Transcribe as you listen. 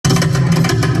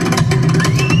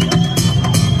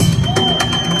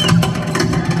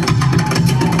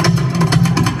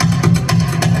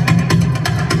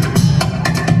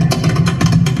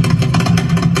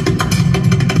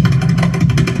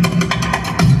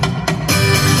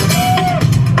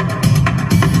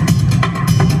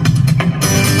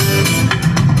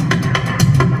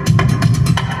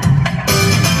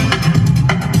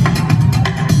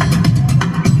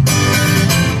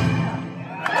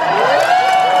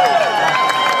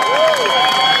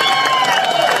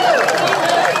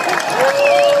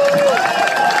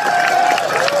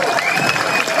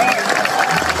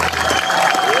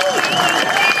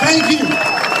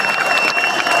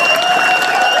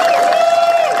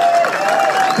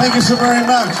Thank you so very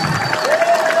much.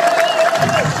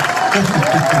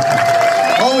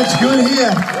 Oh, it's good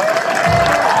here.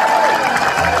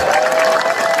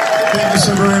 Thank you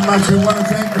so very much. We want to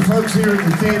thank the folks here at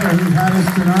the theater who had us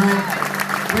tonight.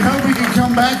 We hope we can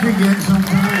come back again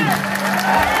sometime.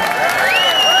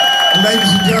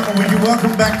 Ladies and gentlemen, would you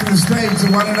welcome back to the stage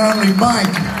the one and only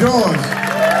Mike Dawes.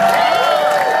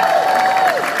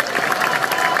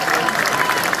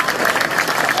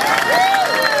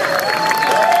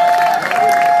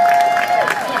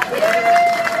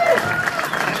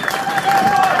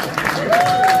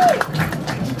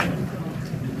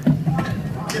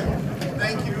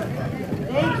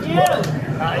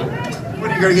 What,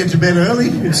 are you going to get to bed early?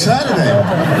 It's Saturday.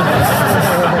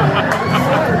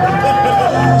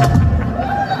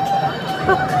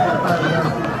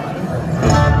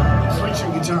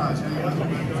 Switching guitars.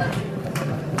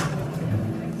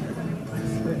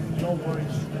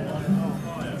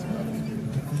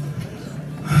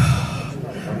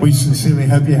 We sincerely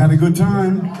hope you had a good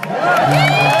time.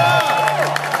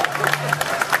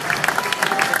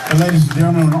 Ladies and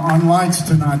gentlemen, on lights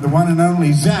tonight, the one and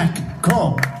only Zach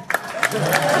Cobb.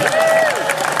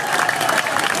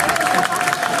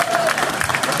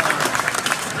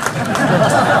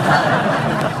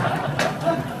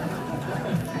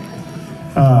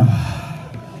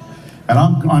 And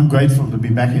I'm grateful to be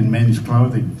back in men's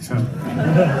clothing. So.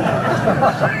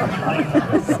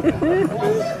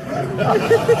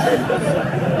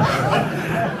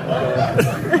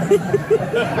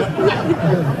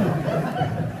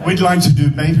 We'd like to do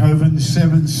Beethoven's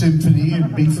 7th Symphony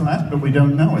in B flat, but we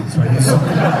don't know it. So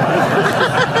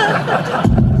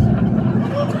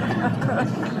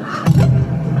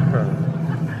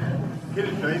get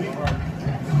it, baby.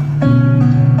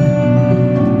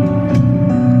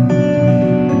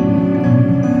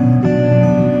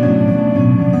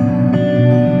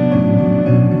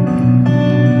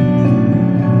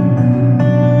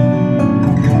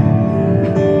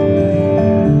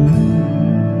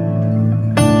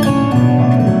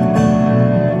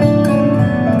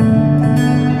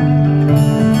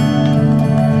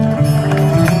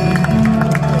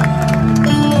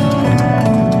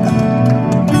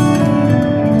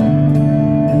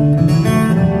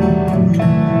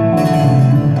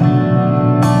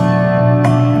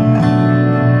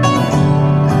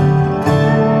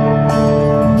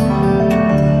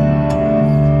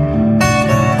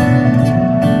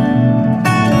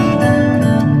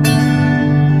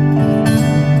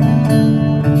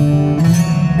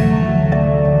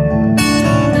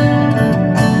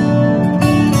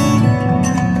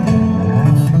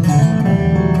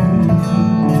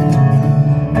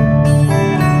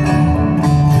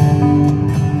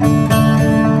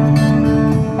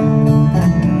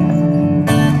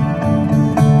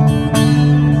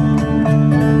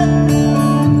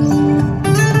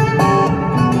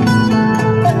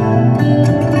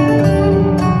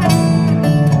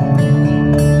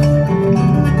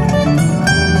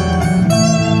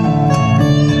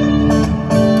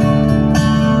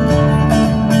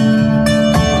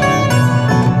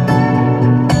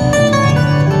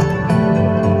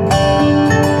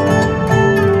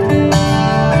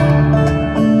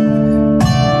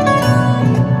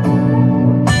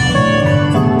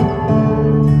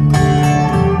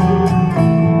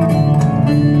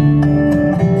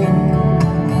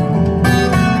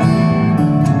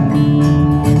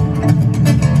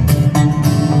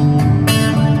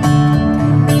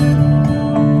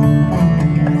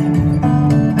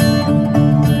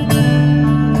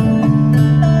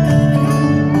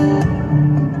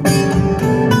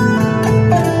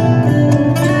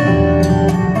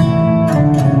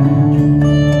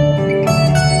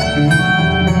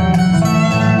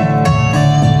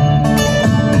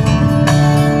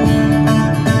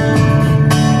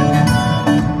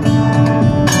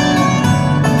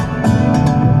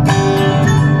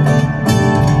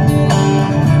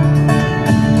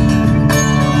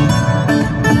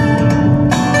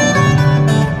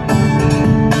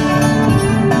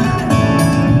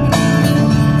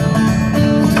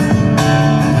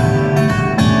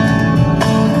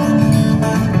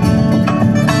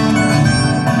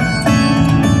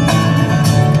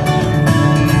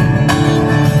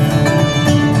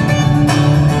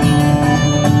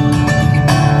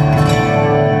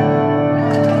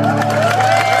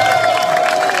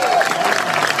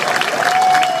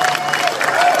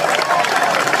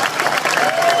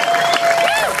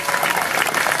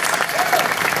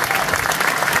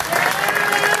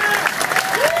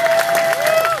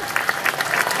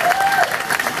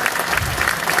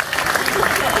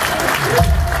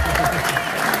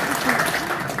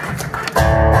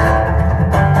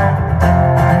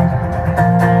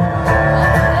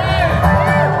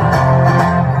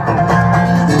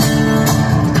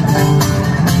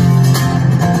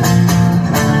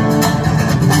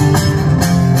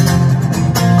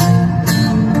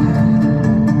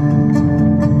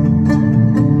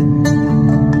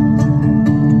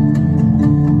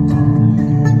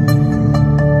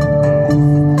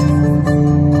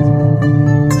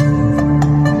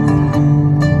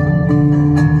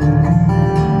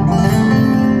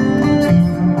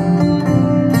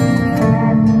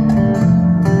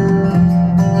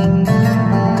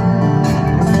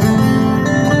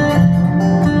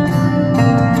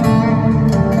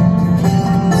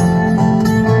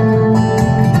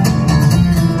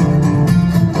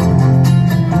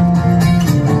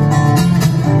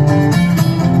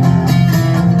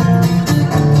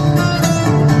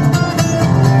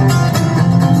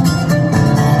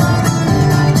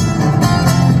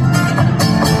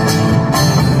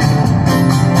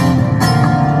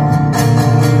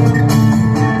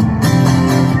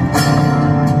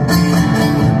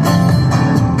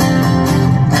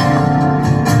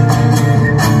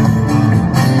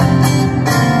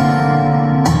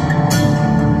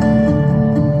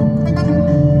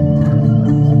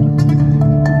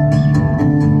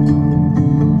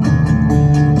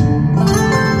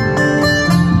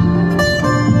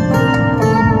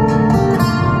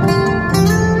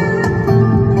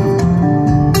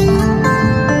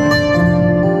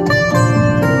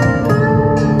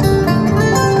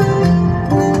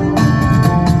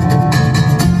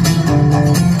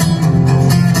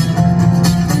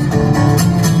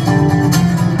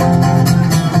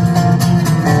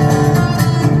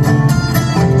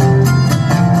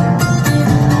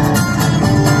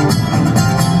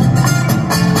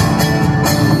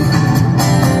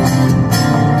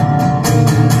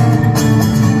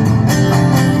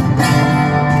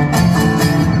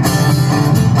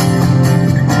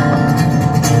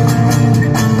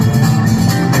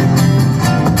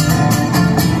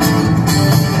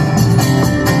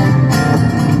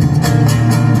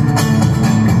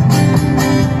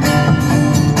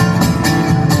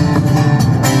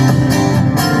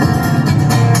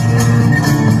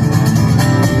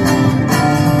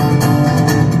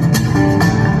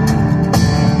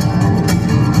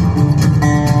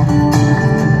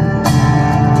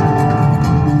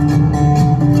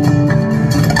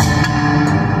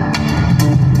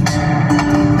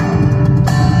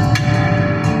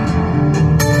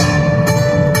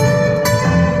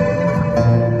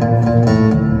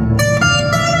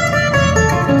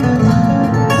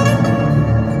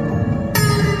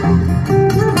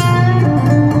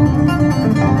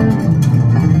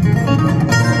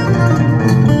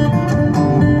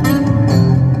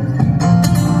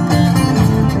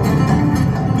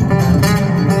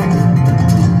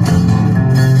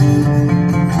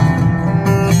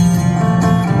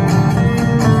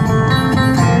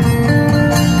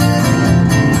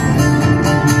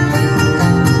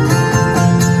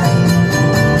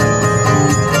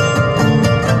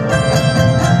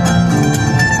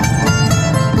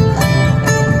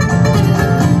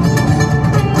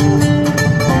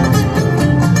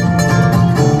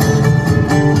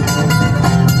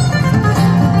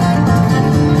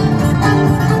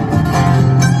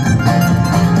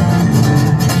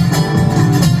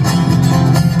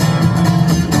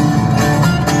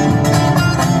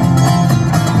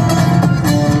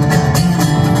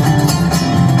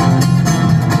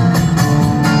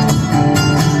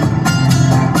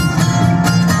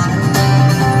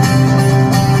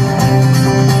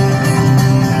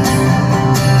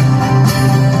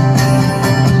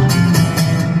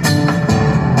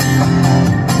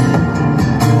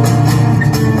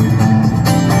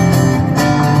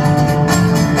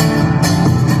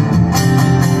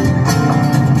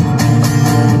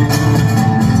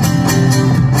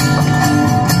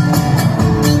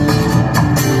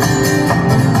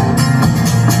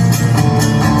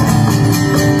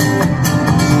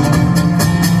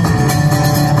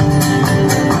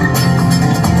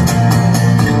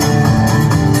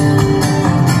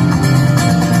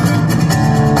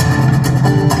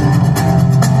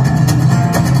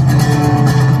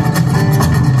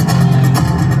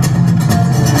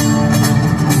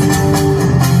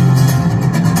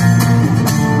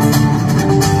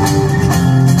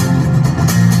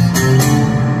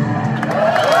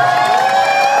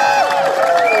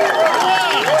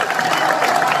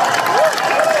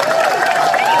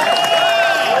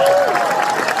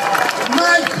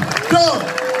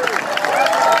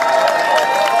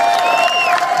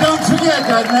 forget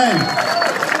that name.